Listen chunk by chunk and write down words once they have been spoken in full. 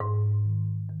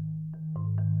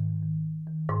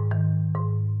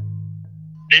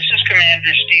This is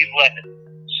Commander Steve Lebit,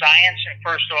 Science and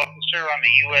First Officer on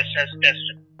the USS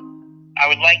Destiny. I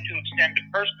would like to extend a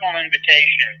personal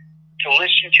invitation to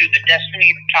listen to the Destiny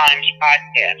of Times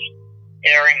podcast,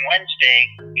 airing Wednesday,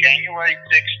 January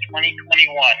 6,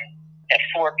 2021 at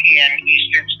 4 p.m.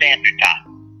 Eastern Standard Time.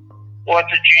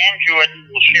 Author Jan Jordan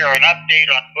will share an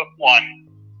update on Book 1,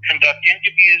 conduct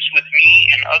interviews with me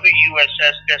and other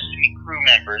USS Destiny crew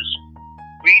members,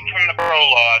 read from the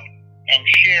prologue, and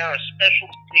share a special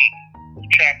sneak of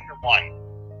Chapter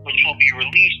 1, which will be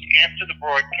released after the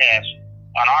broadcast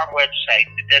on our website,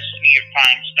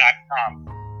 thedestinyoftimes.com,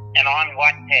 and on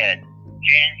Wattpad,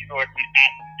 Jan Jordan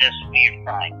at The Destiny of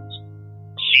Times.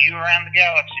 See you around the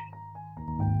galaxy.